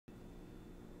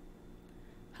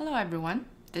Hello everyone,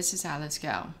 this is Alice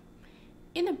Gao.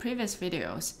 In the previous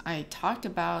videos, I talked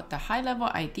about the high-level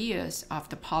ideas of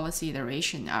the policy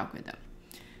iteration algorithm.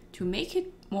 To make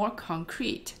it more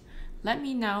concrete, let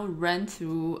me now run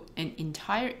through an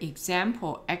entire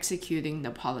example executing the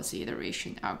policy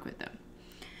iteration algorithm.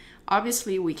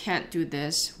 Obviously, we can't do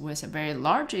this with a very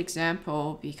large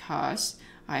example because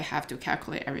I have to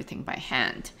calculate everything by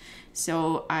hand.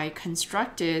 So I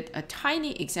constructed a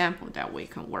tiny example that we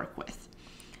can work with.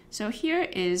 So here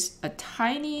is a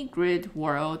tiny grid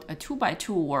world, a 2x2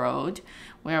 world,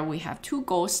 where we have two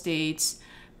goal states,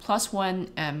 +1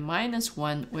 and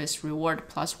 -1, with reward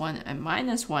 +1 and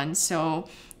 -1. So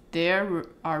there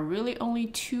are really only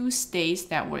two states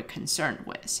that we're concerned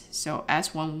with. So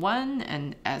S11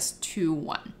 and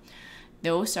S21.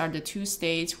 Those are the two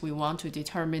states we want to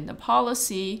determine the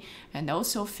policy and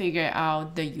also figure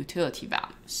out the utility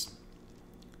values.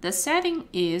 The setting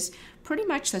is pretty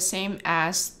much the same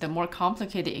as the more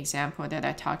complicated example that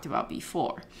I talked about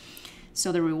before.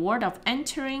 So the reward of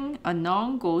entering a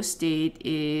non-goal state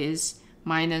is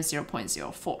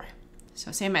 -0.04.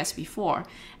 So same as before.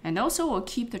 And also we'll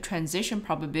keep the transition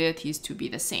probabilities to be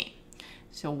the same.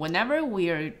 So whenever we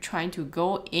are trying to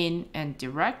go in and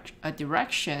direct a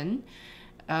direction,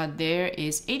 there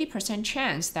is 80%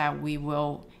 chance that we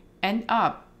will end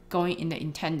up going in the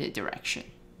intended direction.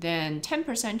 Then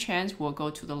 10% chance will go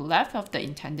to the left of the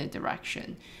intended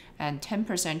direction, and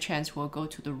 10% chance will go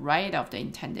to the right of the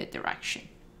intended direction.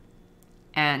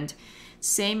 And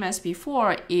same as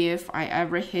before, if I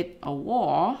ever hit a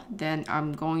wall, then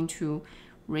I'm going to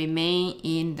remain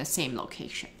in the same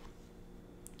location.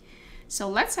 So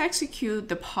let's execute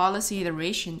the policy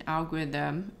iteration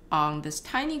algorithm on this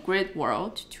tiny grid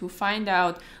world to find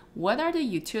out what are the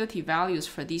utility values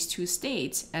for these two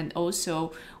states and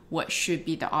also what should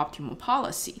be the optimal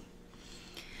policy.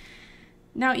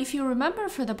 Now, if you remember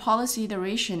for the policy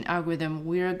iteration algorithm,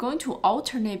 we are going to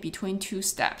alternate between two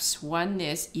steps. One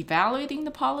is evaluating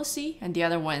the policy and the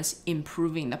other one is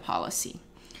improving the policy.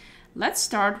 Let's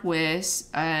start with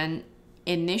an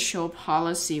initial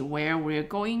policy where we're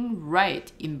going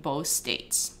right in both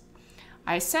states.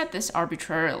 I set this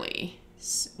arbitrarily.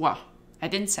 Well, I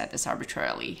didn't set this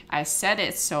arbitrarily. I set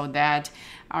it so that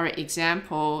our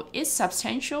example is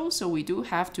substantial, so we do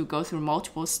have to go through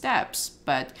multiple steps,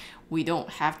 but we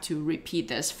don't have to repeat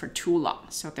this for too long.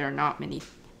 So there are not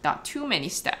too many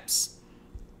steps.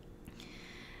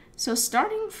 So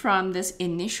starting from this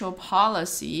initial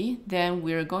policy, then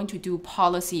we're going to do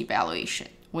policy evaluation,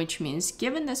 which means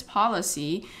given this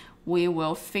policy, we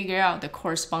will figure out the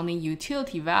corresponding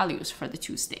utility values for the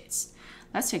two states.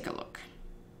 Let's take a look.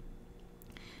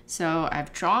 So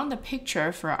I've drawn the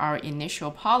picture for our initial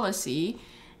policy,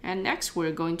 and next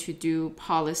we're going to do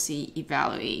policy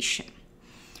evaluation.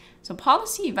 So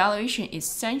policy evaluation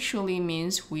essentially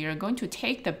means we are going to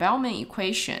take the Bellman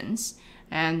equations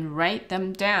and write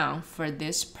them down for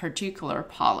this particular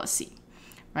policy,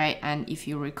 right? And if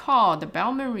you recall, the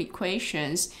Bellman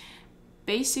equations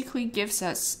basically gives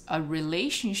us a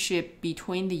relationship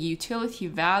between the utility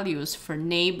values for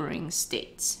neighboring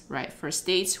states, right? For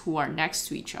states who are next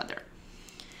to each other.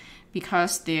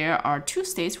 Because there are two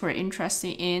states we're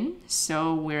interested in,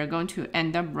 so we're going to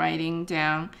end up writing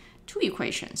down two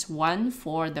equations, one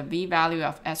for the v value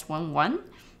of S11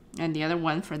 and the other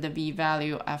one for the v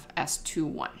value of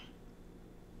S21.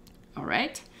 All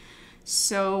right.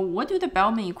 So what do the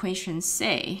Bellman equations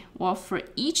say? Well, for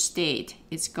each state,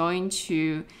 it's going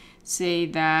to say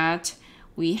that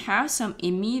we have some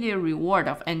immediate reward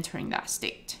of entering that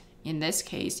state. In this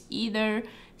case, either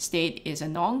state is a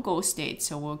non-goal state,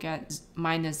 so we'll get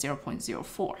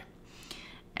 -0.04.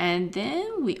 And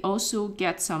then we also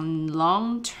get some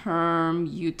long-term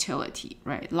utility,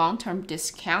 right? Long-term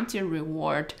discounted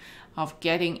reward of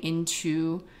getting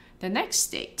into the next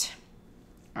state,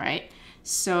 all right?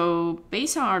 So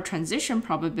based on our transition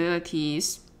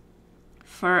probabilities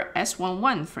for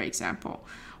S11, for example,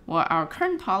 well, our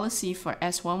current policy for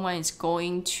S11 is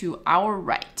going to our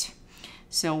right.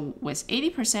 So with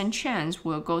 80% chance,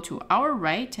 we'll go to our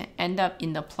right and end up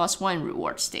in the +1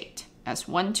 reward state,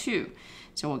 S12.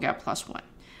 So we'll get +1.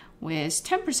 With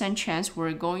 10% chance,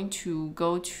 we're going to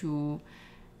go to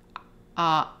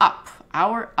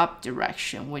our up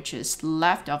direction, which is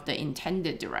left of the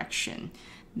intended direction.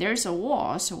 There's a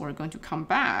wall, so we're going to come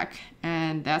back,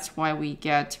 and that's why we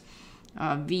get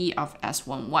V of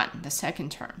S11, the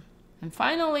second term. And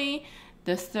finally,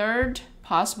 the third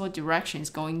possible direction is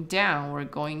going down. We're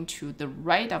going to the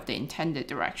right of the intended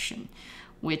direction,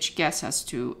 which gets us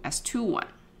to S21.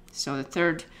 So the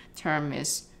third term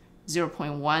is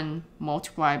 0.1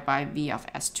 multiplied by V of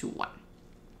S21.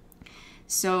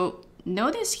 So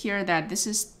notice here that this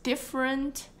is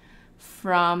different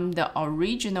from the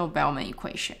original Bellman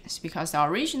equations, because the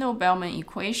original Bellman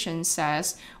equation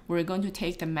says we're going to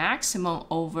take the maximum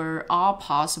over all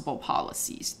possible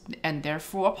policies, and there are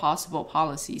 4 possible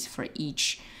policies for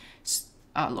each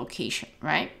location,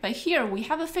 right? But here we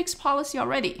have a fixed policy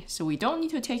already, so we don't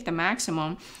need to take the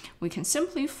maximum. We can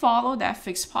simply follow that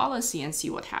fixed policy and see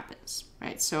what happens,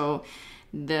 right? So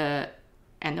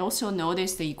and also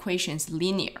notice the equation is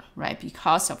linear, right?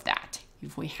 Because of that.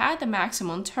 If we had the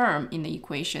maximum term in the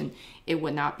equation, it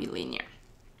would not be linear.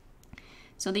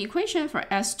 So the equation for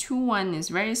S21 is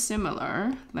very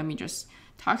similar. Let me just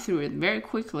talk through it very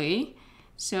quickly.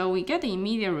 So we get the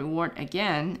immediate reward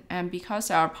again, and because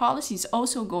our policy is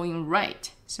also going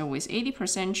right, so with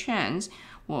 80% chance,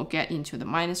 we'll get into the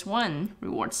 -1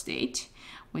 reward state.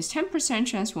 With 10%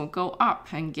 chance, we'll go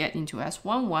up and get into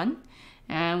S11,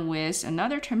 and with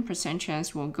another 10%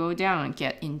 chance, we'll go down and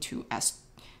get into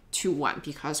S21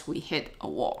 because we hit a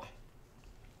wall,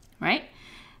 right?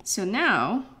 So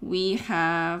now we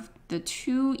have the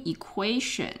 2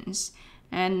 equations,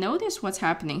 and notice what's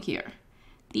happening here.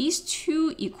 These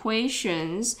 2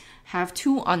 equations have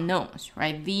 2 unknowns,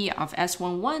 right? V of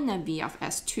S11 and V of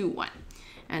S21.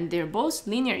 And they're both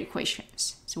linear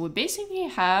equations. So we basically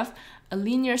have a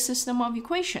linear system of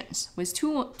equations with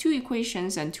two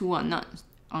equations and 2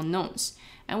 unknowns.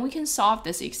 And we can solve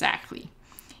this exactly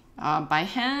by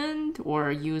hand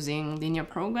or using linear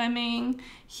programming.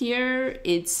 Here,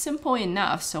 it's simple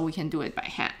enough, so we can do it by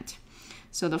hand.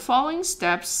 So the following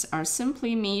steps are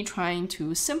simply me trying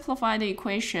to simplify the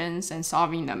equations and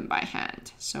solving them by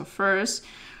hand. So first,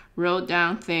 wrote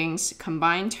down things,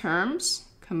 combine terms,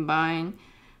 combine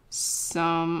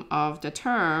sum of the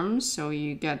terms, so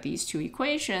you get these 2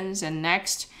 equations, and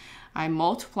next I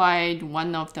multiplied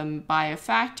one of them by a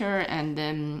factor and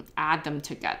then add them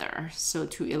together, so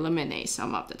to eliminate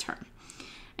some of the term.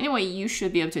 Anyway, you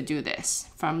should be able to do this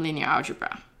from linear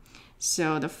algebra.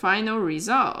 So the final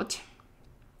result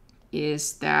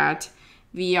is that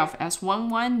V of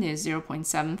S11 is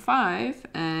 0.75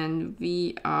 and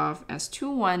V of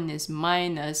S21 is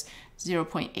minus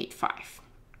 0.85.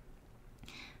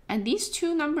 And these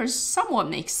 2 numbers somewhat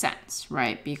make sense,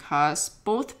 right? Because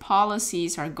both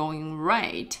policies are going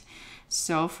right.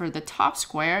 So for the top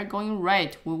square going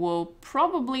right, we will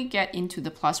probably get into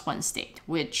the +1 state,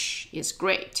 which is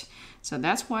great. So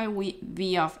that's why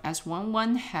V of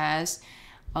S11 has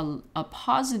a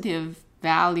positive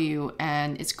value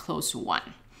and it's close to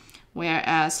 1.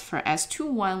 Whereas for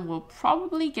S21, we'll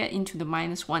probably get into the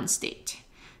 -1 state.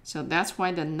 So that's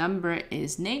why the number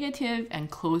is negative and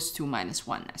close to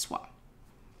 -1 as well.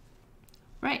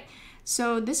 Right,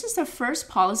 so this is the first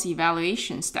policy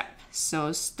evaluation step.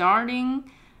 So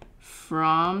starting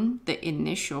from the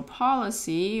initial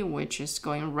policy, which is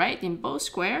going right in both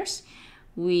squares,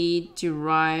 we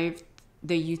derive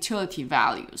the utility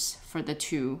values for the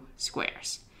 2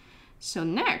 squares. So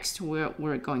next, what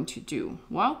we're going to do?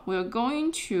 Well, we're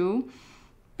going to,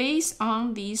 based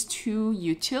on these 2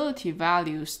 utility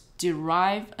values,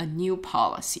 derive a new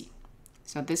policy.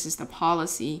 So this is the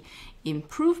policy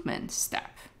improvement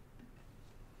step.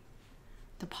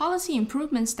 The policy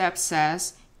improvement step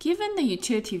says, given the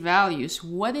utility values,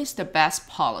 what is the best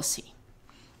policy?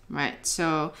 Right,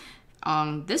 so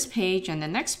on this page and the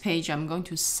next page, I'm going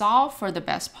to solve for the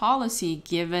best policy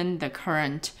given the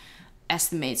current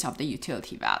estimates of the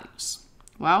utility values.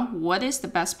 Well, what is the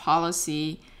best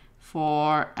policy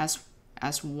for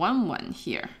S11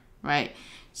 here, right?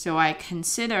 So I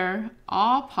consider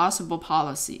all possible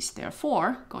policies,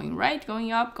 therefore, going right,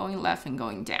 going up, going left, and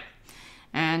going down.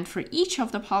 And for each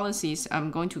of the policies,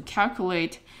 I'm going to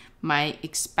calculate my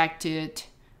expected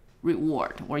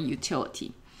reward or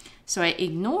utility. So I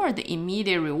ignore the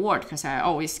immediate reward because I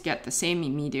always get the same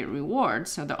immediate reward.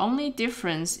 So the only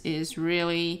difference is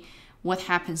really what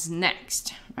happens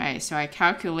next, right? So I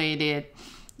calculated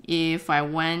if I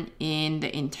went in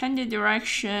the intended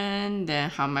direction, then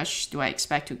how much do I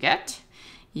expect to get?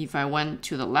 If I went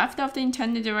to the left of the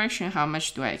intended direction, how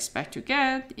much do I expect to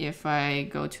get? If I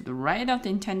go to the right of the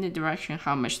intended direction,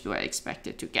 how much do I expect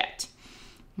it to get?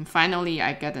 And finally,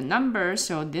 I get a number.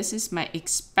 So this is my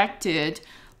expected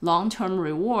long-term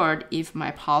reward if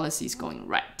my policy is going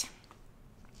right,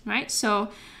 right? So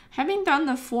having done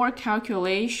the 4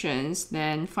 calculations,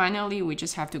 then finally we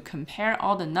just have to compare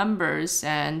all the numbers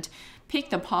and pick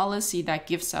the policy that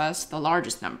gives us the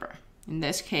largest number. In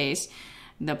this case,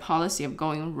 the policy of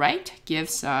going right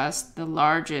gives us the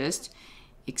largest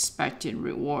expected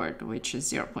reward, which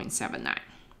is 0.79.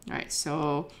 All right,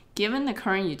 so given the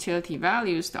current utility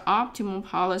values, the optimal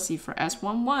policy for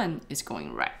S11 is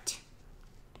going right.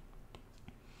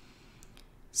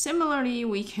 Similarly,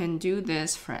 we can do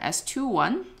this for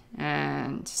S21,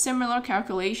 and similar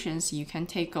calculations you can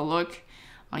take a look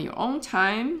on your own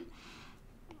time.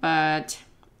 But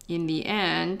in the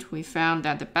end, we found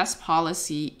that the best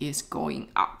policy is going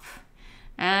up.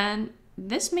 And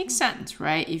this makes sense,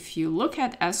 right? If you look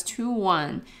at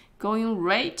S21, going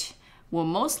right will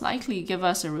most likely give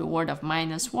us a reward of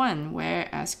 -1,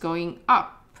 whereas going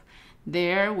up,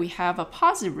 there we have a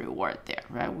positive reward there,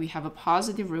 right? We have a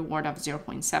positive reward of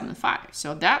 0.75.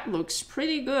 So that looks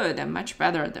pretty good and much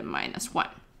better than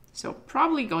 -1. So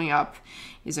probably going up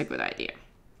is a good idea.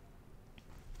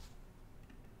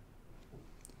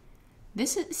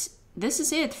 This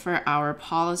is it for our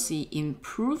policy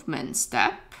improvement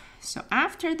step. So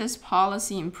after this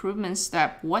policy improvement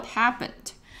step, what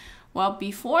happened? Well,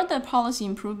 before the policy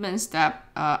improvement step,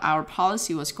 our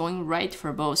policy was going right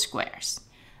for both squares.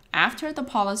 After the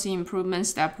policy improvement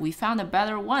step, we found a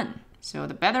better one. So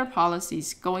the better policy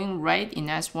is going right in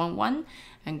S11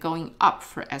 and going up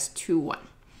for S21.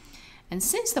 And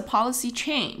since the policy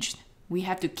changed, we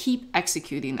have to keep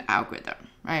executing the algorithm,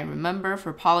 right? Remember,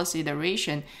 for policy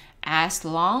iteration, as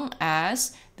long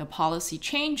as the policy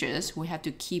changes, we have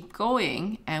to keep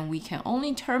going, and we can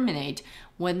only terminate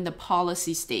when the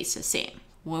policy stays the same,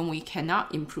 when we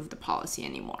cannot improve the policy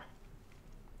anymore.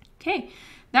 Okay,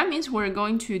 that means we're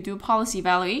going to do policy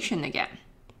evaluation again,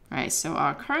 right? So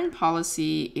our current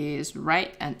policy is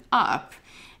right and up,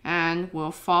 and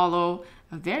we'll follow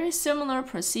a very similar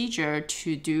procedure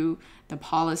to do the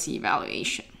policy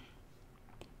evaluation.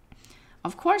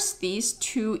 Of course, these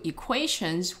two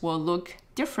equations will look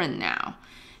different now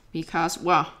because,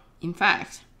 well, in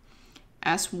fact,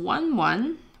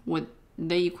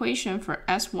 the equation for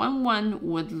S11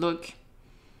 would look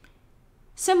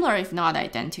similar if not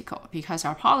identical because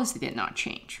our policy did not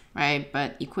change, right?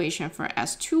 But equation for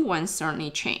S21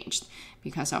 certainly changed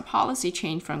because our policy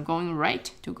changed from going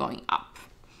right to going up.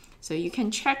 So you can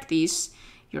check these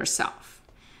yourself.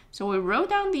 So we wrote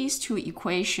down these two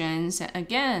equations. And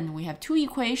again, we have two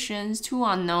equations, two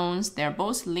unknowns. They're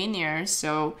both linear.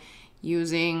 So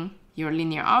using your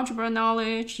linear algebra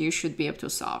knowledge, you should be able to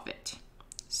solve it.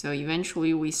 So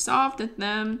eventually we solved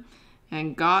them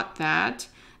and got that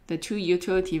the two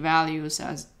utility values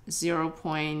as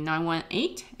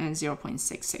 0.918 and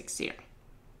 0.660.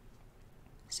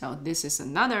 So this is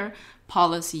another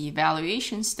policy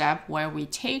evaluation step where we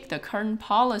take the current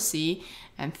policy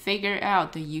and figure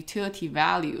out the utility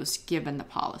values given the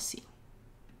policy.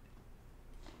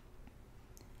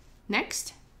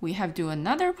 Next, we have to do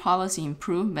another policy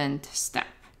improvement step.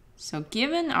 So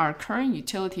given our current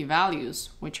utility values,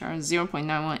 which are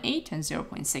 0.918 and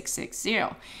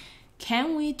 0.660,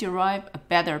 can we derive a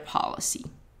better policy?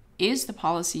 Is the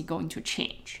policy going to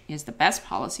change? Is the best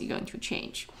policy going to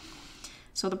change?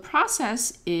 So the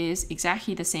process is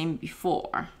exactly the same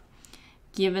before.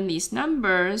 Given these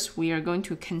numbers, we are going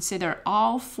to consider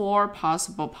all four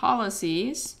possible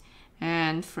policies,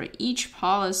 and for each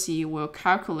policy, we'll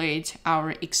calculate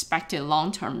our expected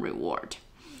long-term reward,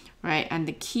 right? And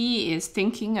the key is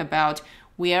thinking about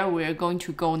where we're going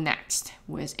to go next.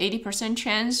 With 80%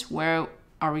 chance, where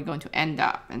are we going to end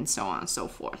up, and so on and so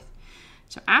forth.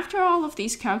 So after all of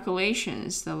these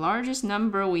calculations, the largest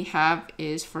number we have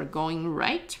is for going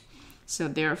right. So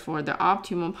therefore, the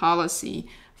optimal policy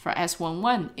for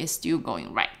S11 is still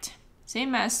going right,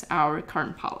 same as our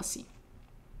current policy.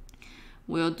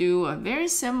 We'll do a very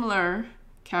similar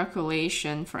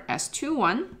calculation for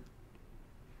S21.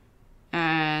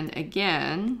 And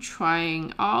again,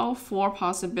 trying all four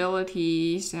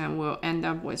possibilities, and we'll end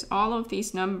up with all of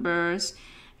these numbers.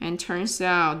 And turns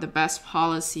out the best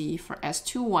policy for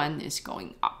S21 is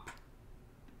going up.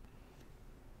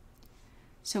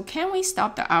 So can we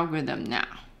stop the algorithm now?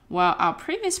 Well, our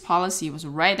previous policy was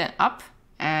right and up,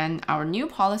 and our new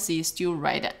policy is still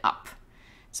right and up.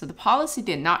 So the policy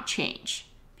did not change.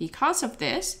 Because of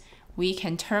this, we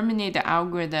can terminate the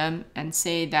algorithm and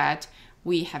say that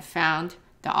we have found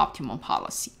the optimal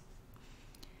policy.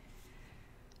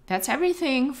 That's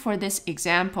everything for this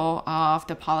example of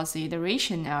the policy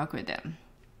iteration algorithm.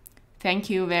 Thank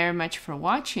you very much for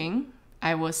watching.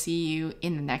 I will see you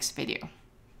in the next video.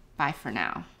 Bye for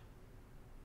now.